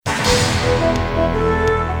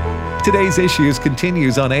Today's Issues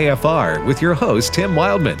continues on AFR with your host, Tim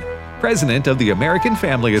Wildman, President of the American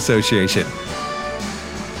Family Association.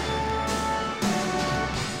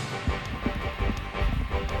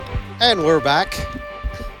 And we're back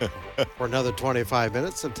for another 25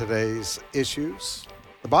 minutes of today's Issues.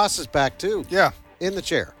 The boss is back, too. Yeah. In the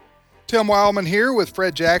chair. Tim Wildman here with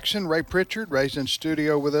Fred Jackson, Ray Pritchard, Ray's in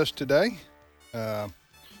studio with us today.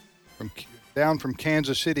 Down from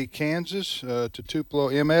Kansas City, Kansas, to Tupelo,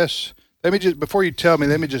 MS. Before you tell me,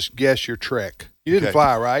 let me just guess your trek. You didn't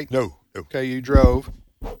fly, right? No. Okay, you drove.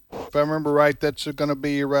 If I remember right, that's going to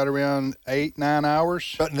be right around 8-9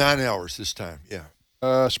 hours? About 9 hours this time,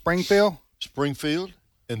 yeah. Springfield,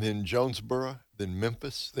 and then Jonesboro, then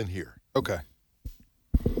Memphis, then here. Okay.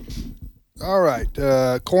 All right.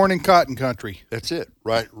 Corn and cotton country. That's it.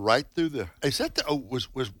 Right through the. Is that the?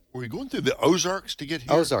 were we going through the Ozarks to get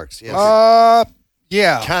here? Ozarks, yes.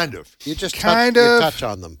 Yeah. Kind of. You just kind you of touch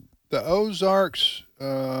on them. The Ozarks.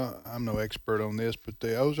 I'm no expert on this, but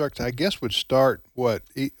the Ozarks, I guess, would start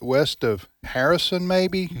west of Harrison,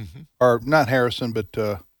 maybe, or not Harrison,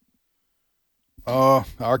 but.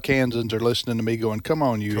 Our Kansans are listening to me going, come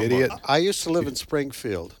on, you idiot. I used to live in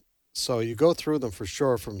Springfield, so you go through them for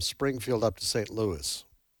sure from Springfield up to St. Louis.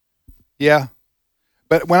 Yeah.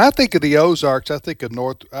 But when I think of the Ozarks, I think of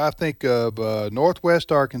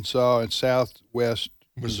northwest Arkansas and southwest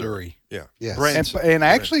Missouri. Yeah. Yes. And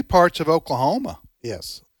actually parts of Oklahoma.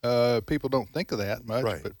 Yes. People don't think of that much,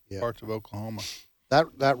 Right. but parts of Oklahoma.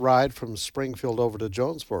 That ride from Springfield over to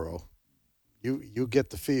Jonesboro, you get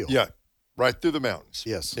the feel. Yeah. Right through the mountains.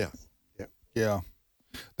 Yes. Yeah.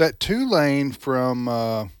 That 2-lane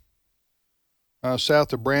from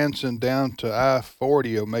south of Branson down to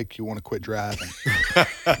I-40 will make you want to quit driving.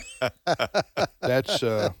 That's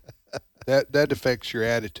that affects your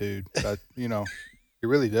attitude. It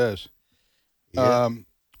really does. Yeah.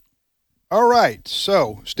 All right.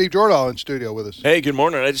 So Steve Jordahl in studio with us. Hey, good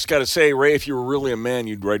morning. I just got to say, Ray, if you were really a man,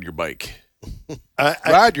 you'd ride your bike.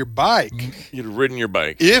 Ride your bike. You'd have ridden your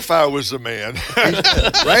bike. If I was a man.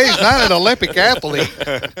 Ray's not an Olympic athlete.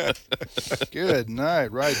 Good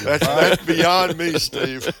night. Ride your bike. That's beyond me,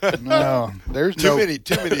 Steve. No, there's too many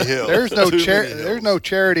hills. There's no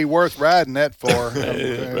charity worth riding that for.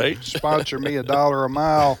 Right. Sponsor me $1 a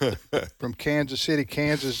mile from Kansas City,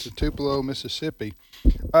 Kansas to Tupelo, Mississippi.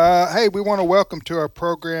 Hey, we want to welcome to our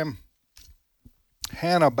program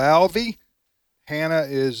Hannah Bolvi. Hannah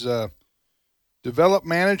is Development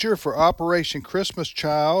Manager for Operation Christmas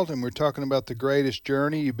Child, and we're talking about the greatest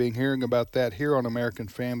journey. You've been hearing about that here on American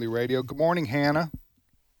Family Radio. Good morning, Hannah.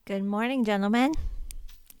 Good morning, gentlemen.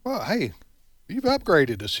 Well, hey, you've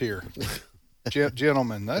upgraded us here,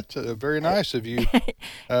 gentlemen. That's very nice of you.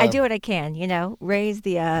 I do what I can, raise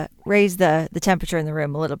the temperature in the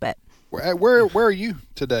room a little bit. Where are you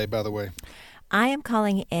today, by the way? I am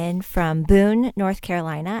calling in from Boone, North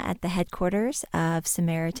Carolina, at the headquarters of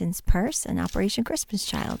Samaritans Purse and Operation Christmas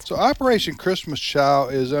Child. So Operation Christmas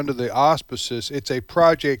Child is under the auspices. It's a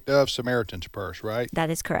project of Samaritans Purse, right? That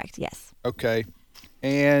is correct, yes. Okay.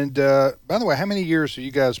 And by the way, how many years have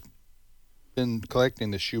you guys been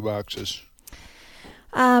collecting the shoe boxes?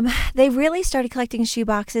 They really started collecting shoe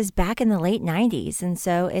boxes back in the late 90s. And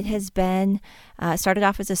so it has been started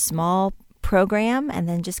off as a small program and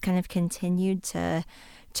then just kind of continued to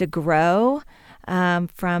grow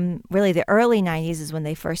from really the early 90s is when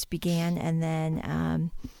they first began, and then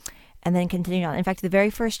continued on. In fact, the very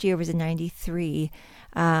first year was in 93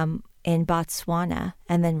 in Botswana,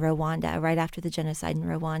 and then Rwanda, right after the genocide in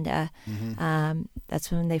Rwanda. Mm-hmm. That's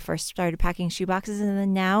when they first started packing shoe boxes, and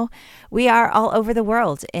then now we are all over the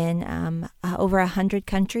world in over 100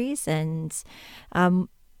 countries and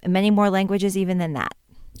many more languages even than that.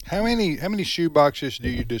 How many shoe boxes do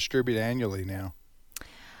you distribute annually now?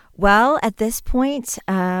 Well, at this point,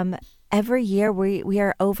 every year we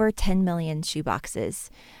are over 10 million shoe boxes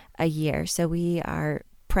a year. So we are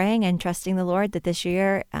praying and trusting the Lord that this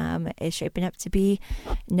year is shaping up to be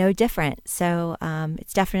no different. So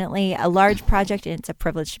it's definitely a large project, and it's a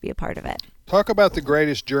privilege to be a part of it. Talk about the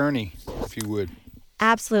greatest journey, if you would.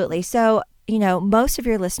 Absolutely. So, most of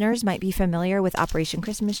your listeners might be familiar with Operation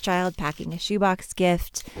Christmas Child, packing a shoebox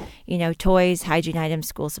gift, toys, hygiene items,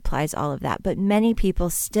 school supplies, all of that. But many people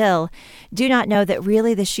still do not know that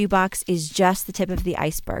really the shoebox is just the tip of the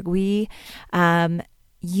iceberg. We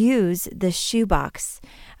use the shoebox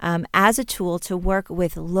as a tool to work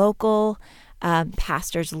with local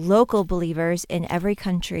pastors, local believers in every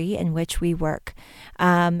country in which we work.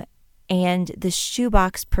 And the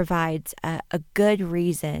shoebox provides a good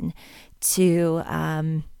reason to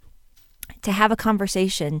to have a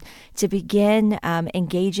conversation, to begin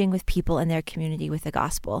engaging with people in their community with the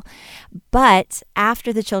gospel. But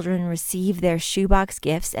after the children receive their shoebox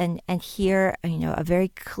gifts and hear, a very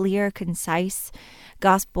clear, concise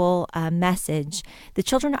gospel message, the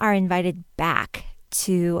children are invited back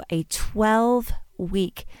to a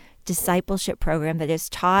 12-week discipleship program that is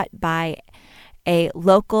taught by a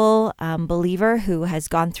local believer who has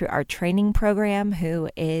gone through our training program, who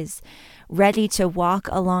is ready to walk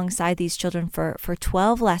alongside these children for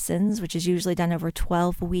 12 lessons, which is usually done over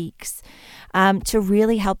 12 weeks, to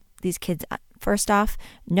really help these kids, first off,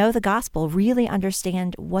 know the gospel, really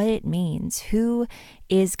understand what it means. Who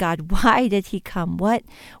is God? Why did he come? What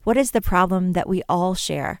is the problem that we all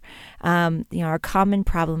share? Our common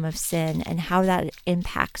problem of sin and how that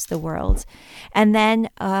impacts the world. And then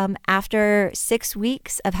after 6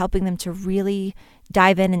 weeks of helping them to really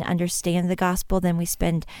dive in and understand the gospel, then we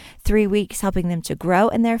spend 3 weeks helping them to grow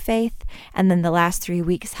in their faith. And then the last 3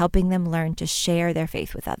 weeks helping them learn to share their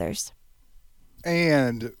faith with others.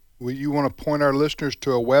 And you want to point our listeners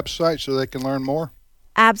to a website so they can learn more?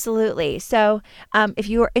 Absolutely. So if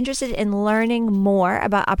you are interested in learning more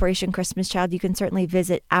about Operation Christmas Child, you can certainly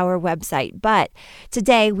visit our website. But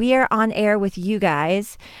today we are on air with you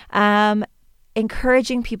guys,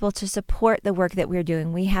 encouraging people to support the work that we're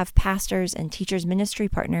doing. We have pastors and teachers, ministry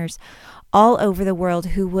partners all over the world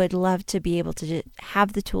who would love to be able to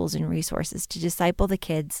have the tools and resources to disciple the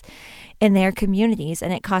kids in their communities.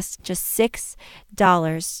 And it costs just $6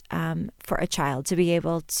 for a child to be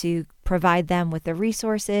able to provide them with the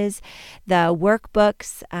resources, the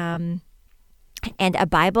workbooks, and a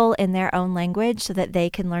Bible in their own language so that they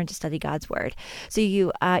can learn to study God's Word. So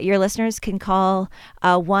your listeners can call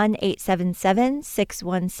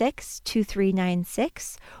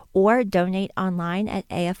 1-877-616-2396 or donate online at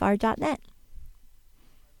afr.net.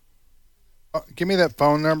 Give me that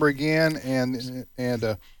phone number again, and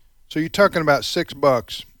so you're talking about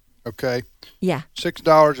 $6, okay? Yeah.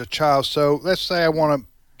 $6 a child. So let's say I want to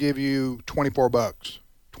give you $24,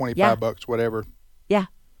 $25, whatever. Yeah.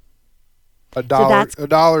 A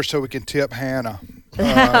dollar so we can tip Hannah.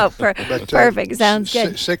 Perfect. Sounds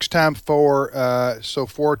good. 6 times 4, so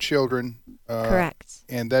 4 children. Correct.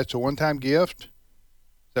 And that's a one-time gift? Is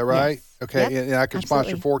that right? Yes. Okay, Yep. and I can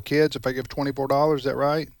sponsor 4 kids if I give $24. Is that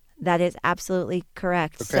right? That is absolutely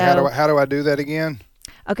correct. Okay, so, how do I do that again?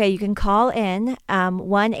 Okay, you can call in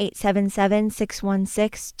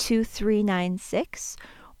 1-877-616-2396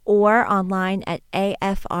 or online at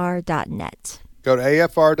afr.net. Go to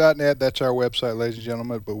afr.net. That's our website, ladies and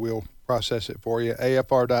gentlemen, but we'll process it for you.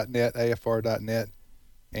 afr.net,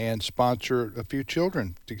 and sponsor a few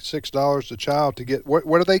children to get $6 a child to get. What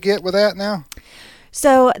do they get with that now?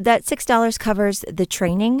 So that $6 covers the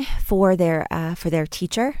training for their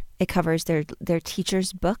teacher. It covers their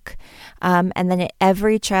teacher's book, and then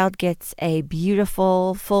every child gets a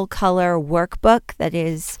beautiful full color workbook that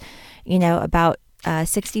is, about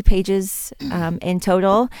 60 pages in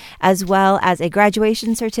total, as well as a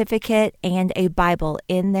graduation certificate and a Bible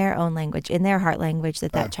in their own language, in their heart language,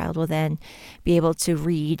 that child will then be able to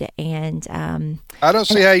read. And I don't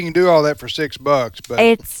see how you can do all that for $6, but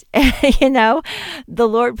it's the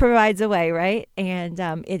Lord provides a way, right? And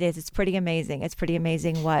it's pretty amazing. It's pretty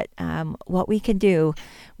amazing what we can do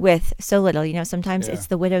with so little. Sometimes it's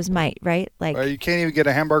the widow's mite, right? Like, well, you can't even get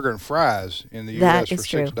a hamburger and fries in the U.S. for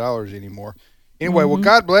 $6 anymore. Anyway, well,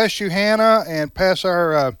 God bless you, Hannah, and pass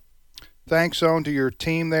our thanks on to your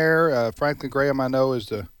team there. Franklin Graham, I know, is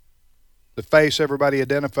the face everybody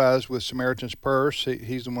identifies with Samaritans Purse.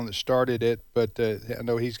 He's the one that started it, but I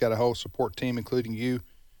know he's got a whole support team, including you,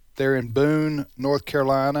 there in Boone, North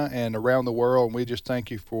Carolina, and around the world, and we just thank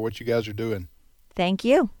you for what you guys are doing. Thank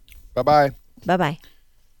you. Bye-bye. Bye-bye.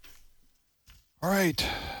 All right.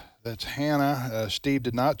 That's Hannah. Steve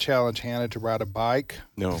did not challenge Hannah to ride a bike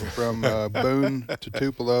from Boone to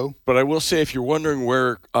Tupelo. But I will say, if you're wondering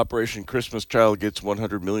where Operation Christmas Child gets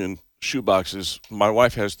 100 million shoe boxes, my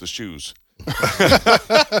wife has the shoes.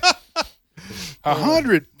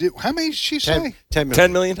 100? How many did she say? 10 million.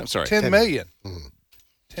 10 million? I'm sorry. 10 million.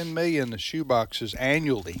 10 million shoe boxes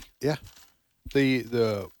annually. Yeah.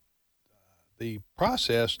 The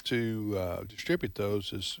process to distribute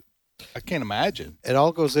those is, I can't imagine. It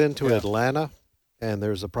all goes into Atlanta, and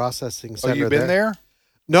there's a processing center. Oh, you've been there?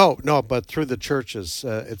 No, but through the churches.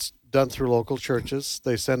 It's done through local churches.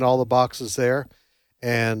 They send all the boxes there.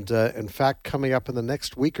 And in fact, coming up in the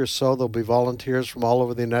next week or so, there'll be volunteers from all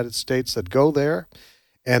over the United States that go there,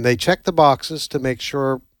 and they check the boxes to make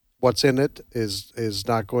sure what's in it is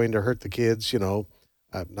not going to hurt the kids,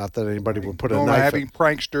 not that anybody would put a knife having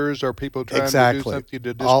pranksters or people trying to do something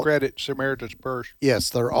to discredit Samaritans Purse. Yes,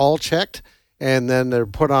 they're all checked. and then they're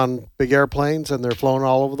put on big airplanes and they're flown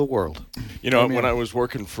all over the world. You know, when I was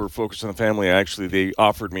working for Focus on the Family, actually, they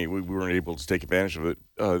offered me, we weren't able to take advantage of it,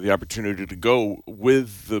 the opportunity to go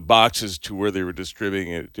with the boxes to where they were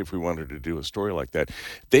distributing it if we wanted to do a story like that.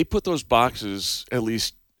 They put those boxes, at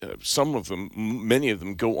least some of them, many of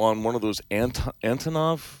them, go on one of those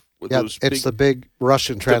Antonov. Yeah, it's the big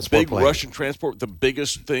Russian transport plane. Russian transport, the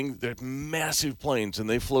biggest thing. They're massive planes, and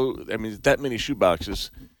they float. I mean, that many shoe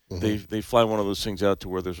boxes. Mm-hmm. They fly one of those things out to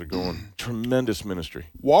where those are going. Tremendous ministry.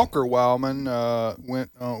 Walker Wildman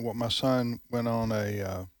went on. My son went on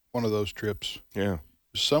a one of those trips. Yeah,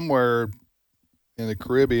 somewhere in the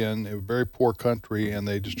Caribbean, a very poor country, and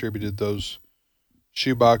they distributed those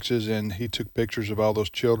shoe boxes, and he took pictures of all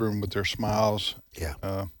those children with their smiles.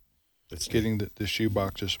 Yeah. Getting the shoe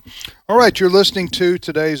boxes. All right, you're listening to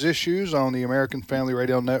today's issues on the American Family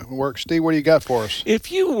Radio Network. Steve, what do you got for us?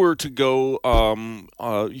 If you were to go,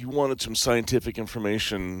 you wanted some scientific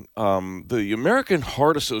information, the American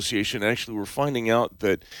Heart Association, actually, we're finding out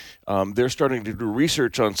that they're starting to do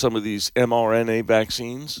research on some of these mRNA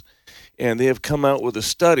vaccines, and they have come out with a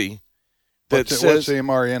study that says... What's the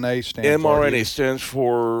mRNA stand for? mRNA stands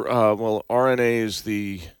for,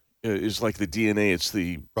 RNA is like the DNA. It's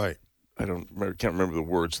the... Right. Can't remember the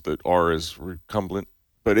words that R is recombinant.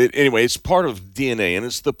 But anyway, it's part of DNA, and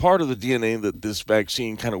it's the part of the DNA that this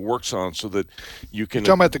vaccine kind of works on so that you can...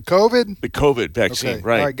 You're talking about the COVID? The COVID vaccine, okay.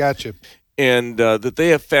 right. All right, gotcha. And that they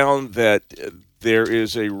have found that there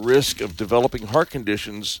is a risk of developing heart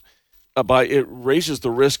conditions. It raises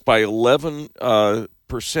the risk by 11%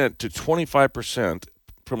 to 25%.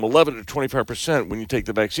 From 11 to 25% when you take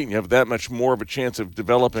the vaccine. You have that much more of a chance of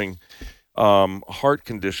developing heart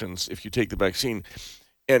conditions if you take the vaccine.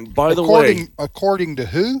 And by the way, according to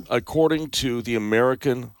who? According to the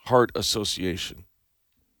American Heart Association.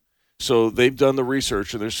 So they've done the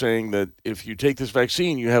research, and they're saying that if you take this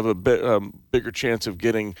vaccine, you have a bigger chance of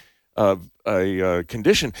getting a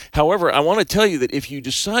condition. However, I want to tell you that if you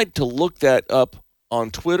decide to look that up on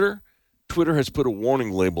Twitter has put a warning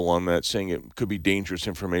label on that saying it could be dangerous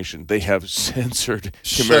information. They have censored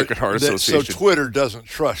the American Heart Association. So Twitter doesn't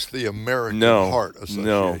trust the American Heart Association.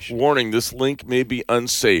 No. Warning, this link may be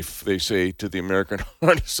unsafe, they say to the American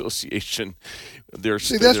Heart Association.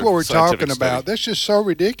 That's what we're talking about. That's just so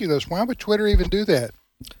ridiculous. Why would Twitter even do that?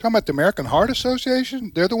 Talking about the American Heart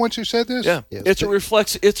Association? They're the ones who said this? Yeah. Yes. It's a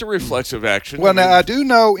reflexive action. Well, now, I do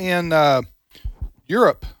know in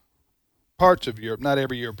Europe, parts of Europe, not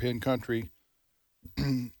every European country,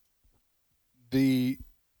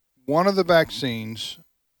 one of the vaccines,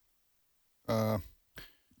 and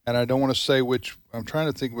I don't want to say which, I'm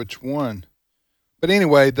trying to think which one, but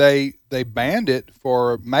anyway, they banned it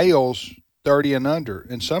for males 30 and under,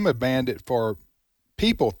 and some have banned it for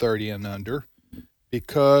people 30 and under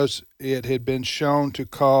because it had been shown to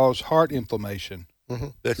cause heart inflammation. Mm-hmm.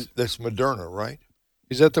 That's Moderna, right?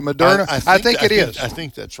 Is that the Moderna? I think it is. I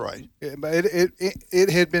think that's right. It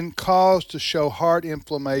had been caused to show heart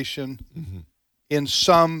inflammation in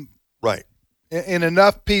some right in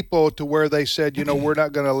enough people to where they said, we're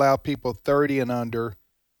not going to allow people 30 and under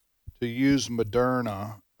to use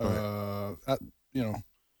Moderna.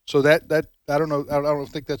 So that I don't know. I don't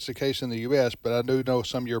think that's the case in the U.S., but I do know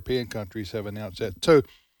some European countries have announced that too.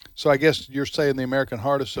 So I guess you're saying the American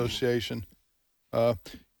Heart Association.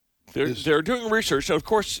 They're doing research. Now, of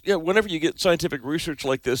course, whenever you get scientific research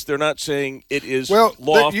like this, they're not saying it is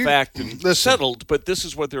fact, and settled, but this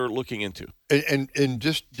is what they're looking into. And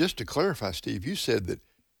just to clarify, Steve, you said that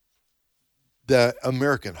the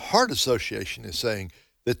American Heart Association is saying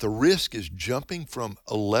that the risk is jumping from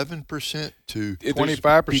 11% to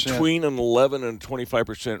 25%. Between an 11 and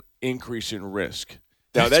 25% increase in risk.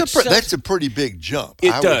 Now, that's a pretty big jump.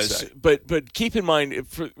 It does, but keep in mind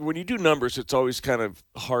when you do numbers, it's always kind of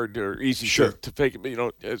hard or easy to fake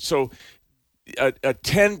it. So a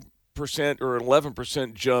 10% or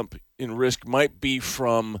 11% jump in risk might be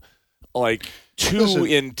from like 2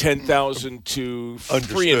 in 10,000 to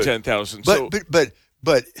 3 in 10,000.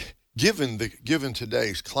 But given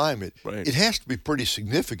today's climate, it has to be pretty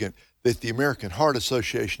significant that the American Heart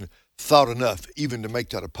Association thought enough even to make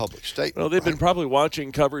that a public statement. Well, they've been probably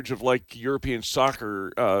watching coverage of like European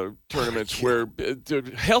soccer tournaments where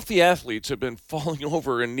the healthy athletes have been falling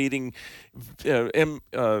over and needing to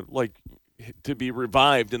be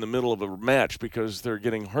revived in the middle of a match because they're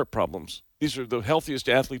getting heart problems. These are the healthiest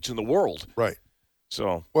athletes in the world. Right.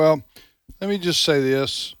 So, well, let me just say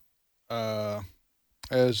this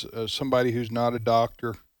as somebody who's not a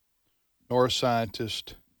doctor nor a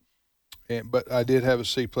scientist. But I did have a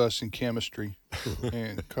C+ in chemistry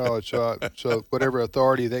in college. So whatever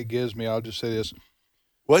authority that gives me, I'll just say this.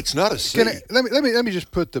 Well, it's not a C. Let me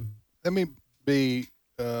just put the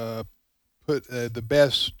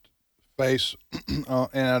best face,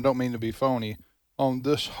 and I don't mean to be phony, on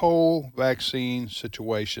this whole vaccine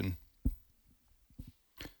situation,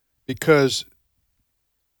 because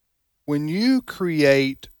when you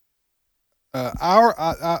create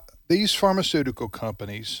these pharmaceutical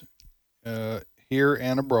companies here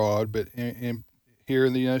and abroad, but here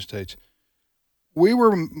in the United States,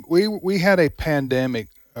 we had a pandemic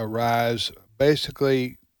arise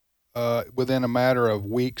basically within a matter of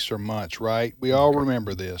weeks or months, right? We all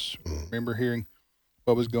remember this. Remember hearing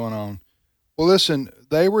what was going on. Well, listen,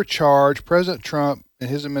 they were charged, President Trump and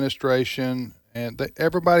his administration, and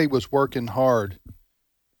everybody was working hard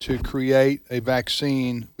to create a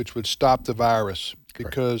vaccine which would stop the virus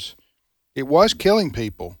because it was killing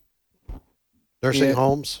people. Nursing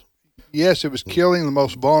homes? Yes, it was killing the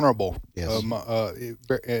most vulnerable, Yes.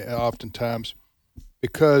 Oftentimes,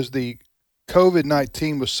 because the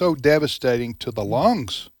COVID-19 was so devastating to the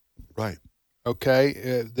lungs. Right. Okay,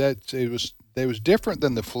 it was different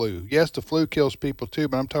than the flu. Yes, the flu kills people too,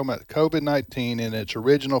 but I'm talking about COVID-19 in its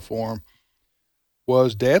original form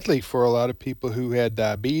was deadly for a lot of people who had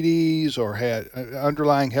diabetes or had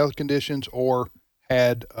underlying health conditions or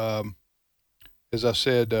had, as I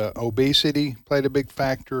said, obesity played a big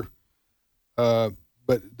factor. But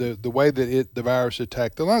the way that the virus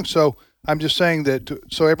attacked the lungs. So I'm just saying that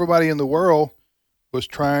so everybody in the world was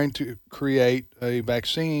trying to create a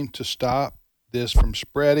vaccine to stop this from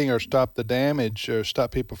spreading or stop the damage or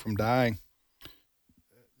stop people from dying.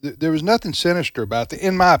 There was nothing sinister about it,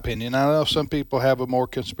 in my opinion. I know some people have a more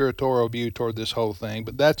conspiratorial view toward this whole thing,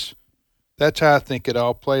 but that's how I think it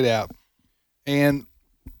all played out.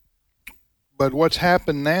 But what's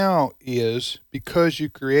happened now is because you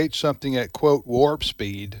create something at, quote, warp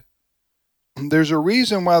speed, there's a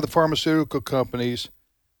reason why the pharmaceutical companies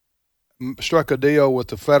struck a deal with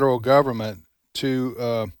the federal government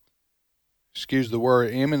to, excuse the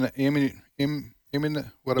word, immunize?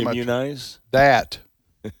 That.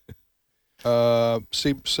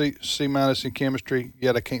 C minus in chemistry,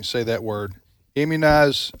 yet I can't say that word.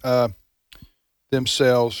 Immunize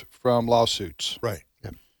themselves from lawsuits. Right.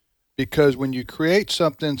 Because when you create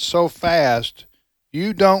something so fast,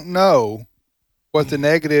 you don't know what the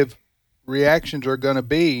negative reactions are going to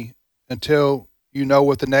be until you know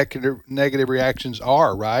what the negative reactions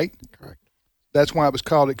are, right? Correct. That's why it was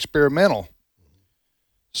called experimental.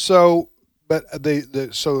 So, but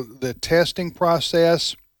the testing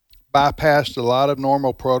process bypassed a lot of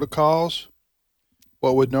normal protocols.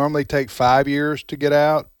 What would normally take 5 years to get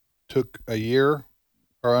out took a year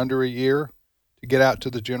or under a year to get out to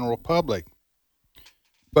the general public.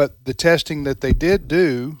 But the testing that they did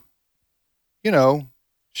do,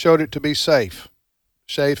 showed it to be safe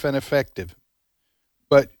and effective.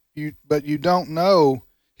 But you don't know.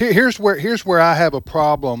 Here's where I have a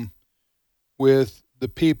problem with the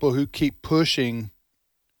people who keep pushing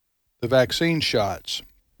the vaccine shots.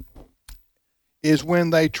 Is when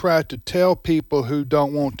they try to tell people who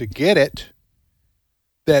don't want to get it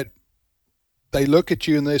that they look at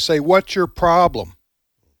you and they say, "What's your problem?"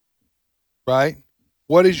 Right?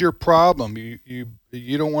 What is your problem? You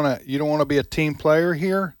don't want to be a team player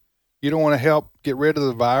here. You don't want to help get rid of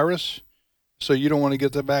the virus, so you don't want to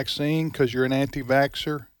get the vaccine because you're an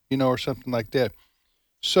anti-vaxxer, or something like that.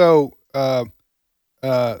 So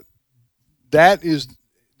that is.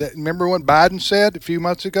 Remember what Biden said a few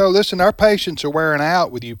months ago? Listen, our patients are wearing out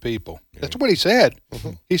with you people. That's what he said.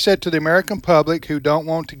 Mm-hmm. He said to the American public who don't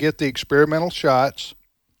want to get the experimental shots,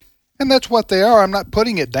 and that's what they are. I'm not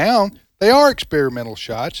putting it down. They are experimental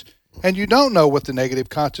shots, and you don't know what the negative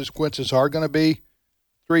consequences are going to be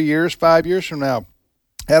 3 years, 5 years from now.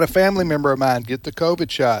 I had a family member of mine get the COVID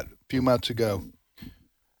shot a few months ago.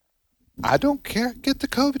 I don't care. Get the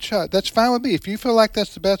COVID shot. That's fine with me. If you feel like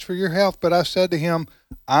that's the best for your health. But I said to him,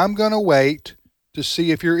 I'm going to wait to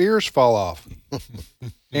see if your ears fall off.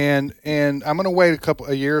 and I'm going to wait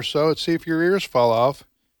a year or so and see if your ears fall off.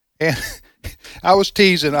 And I was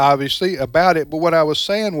teasing, obviously, about it. But what I was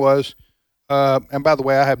saying was, and by the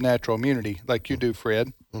way, I have natural immunity like you do,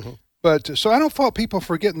 Fred. Mm-hmm. But so I don't fault people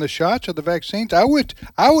for getting the shots or the vaccines. I would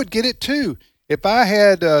get it too. If I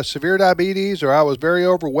had severe diabetes or I was very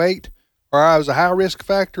overweight, or I was a high risk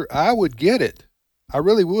factor, I would get it. I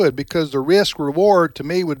really would, because the risk reward to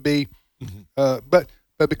me would be, but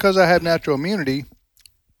because I have natural immunity,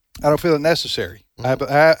 I don't feel it necessary.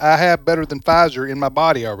 Mm-hmm. I have better than Pfizer in my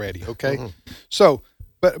body already. Okay, so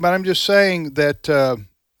but I'm just saying that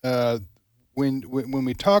when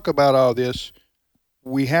we talk about all this,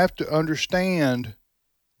 we have to understand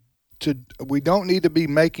we don't need to be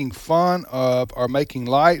making fun of or making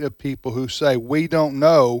light of people who say we don't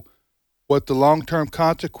know what the long-term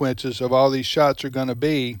consequences of all these shots are going to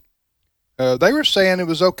be. They were saying it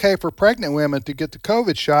was okay for pregnant women to get the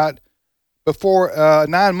COVID shot before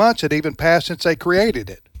 9 months had even passed since they created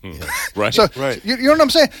it. Right. So Right. You know what I'm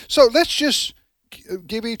saying? So let's just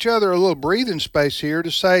give each other a little breathing space here to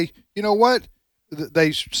say, you know what?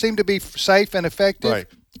 They seem to be safe and effective Right.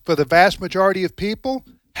 for the vast majority of people.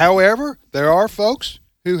 However, there are folks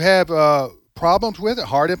who have problems with it,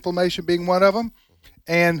 heart inflammation being one of them.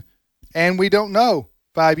 And we don't know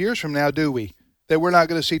 5 years from now, do we, that we're not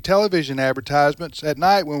going to see television advertisements at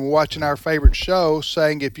night when we're watching our favorite show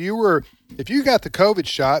saying if you got the COVID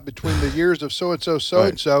shot between the years of so-and-so,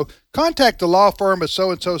 so-and-so, contact the law firm of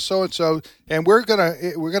so-and-so, so-and-so, and we're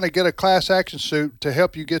gonna get a class action suit to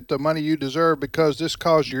help you get the money you deserve because this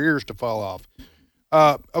caused your ears to fall off.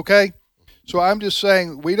 Okay? So I'm just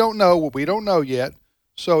saying we don't know what we don't know yet.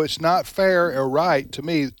 So it's not fair or right to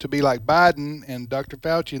me to be like Biden and Dr.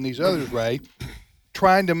 Fauci and these others, Ray,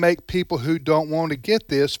 trying to make people who don't want to get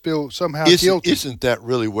this feel somehow guilty. Isn't that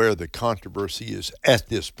really where the controversy is at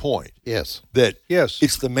this point? Yes. That Yes.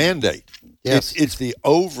 it's the mandate. Yes. It's the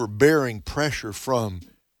overbearing pressure from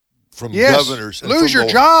Yes. governors. And Lose from your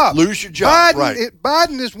job. Lose your job.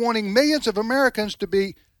 Biden is wanting millions of Americans to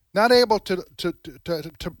be not able to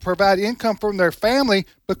provide income from their family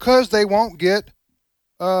because they won't get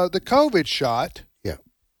the COVID shot. Yeah.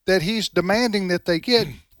 That he's demanding that they get.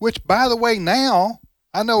 Which, by the way, now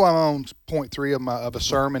I know I'm on point 3 of a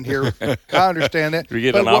sermon here. I understand that. We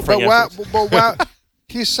get an offering but why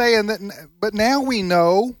he's saying that? But now we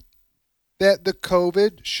know that the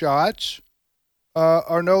COVID shots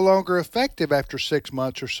are no longer effective after 6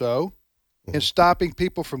 months or so in stopping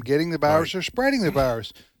people from getting the virus or spreading the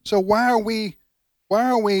virus. So why are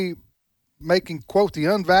we making, quote, the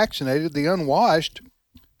unvaccinated, the unwashed,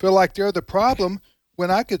 feel like they're the problem when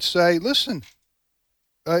I could say, listen,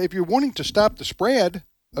 if you're wanting to stop the spread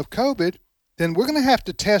of COVID, then we're going to have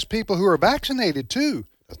to test people who are vaccinated too.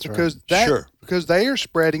 That's because right. because they are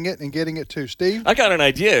spreading it and getting it too. Steve? I got an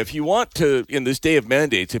idea. If you want to, in this day of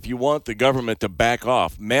mandates, if you want the government to back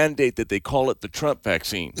off, mandate that they call it the Trump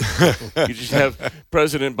vaccine. You just have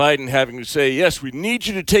President Biden having to say, yes, we need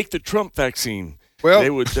you to take the Trump vaccine. Well,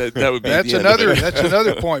 that would be that's the end of it. that's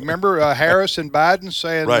another point. Remember Harris and Biden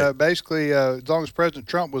saying Right. basically as long as President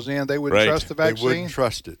Trump was in, they wouldn't Right. trust the They vaccine. wouldn't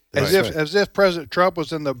trust it. As if President Trump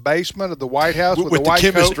was in the basement of the White House with With a the white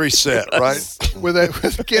chemistry set, right? coat, with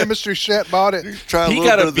a chemistry set, bought it Try a He little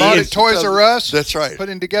got bit a of B bought in- at Toys R Us. That's right.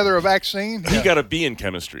 Putting together a vaccine. He got a B in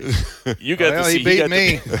chemistry. You got Well, the C. he beat got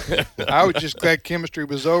me. The I was just glad chemistry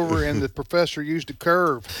was over and the professor used a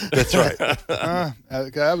curve. That's right.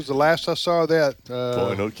 That was the last I saw of that.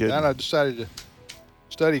 Boy, no kidding. Then I decided to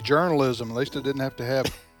study journalism. At least I didn't have to have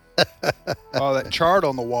all that chart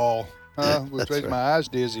on the wall, which makes my eyes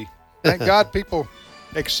dizzy. Thank God people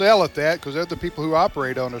excel at that because they're the people who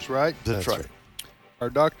operate on us, right? That's right. Our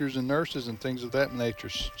doctors and nurses and things of that nature.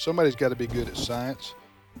 Somebody's got to be good at science.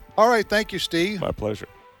 All right. Thank you, Steve. My pleasure.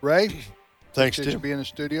 Ray, Thanks, appreciate you Tim. being in the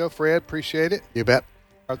studio. Fred, appreciate it. You bet.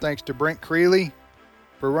 Our thanks to Brent Creeley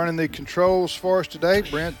for running the controls for us today.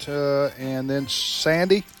 Brent and then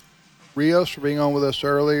Sandy Rios for being on with us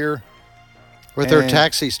earlier. With their And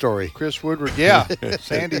taxi story. Chris Woodward. Yeah,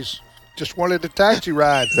 Sandy's just wanted a taxi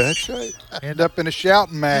ride. That's right. End up in a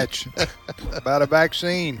shouting match about a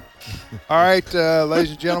vaccine. All right,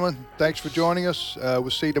 ladies and gentlemen, thanks for joining us. We'll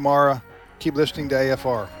see you tomorrow. Keep listening to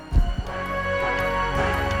AFR.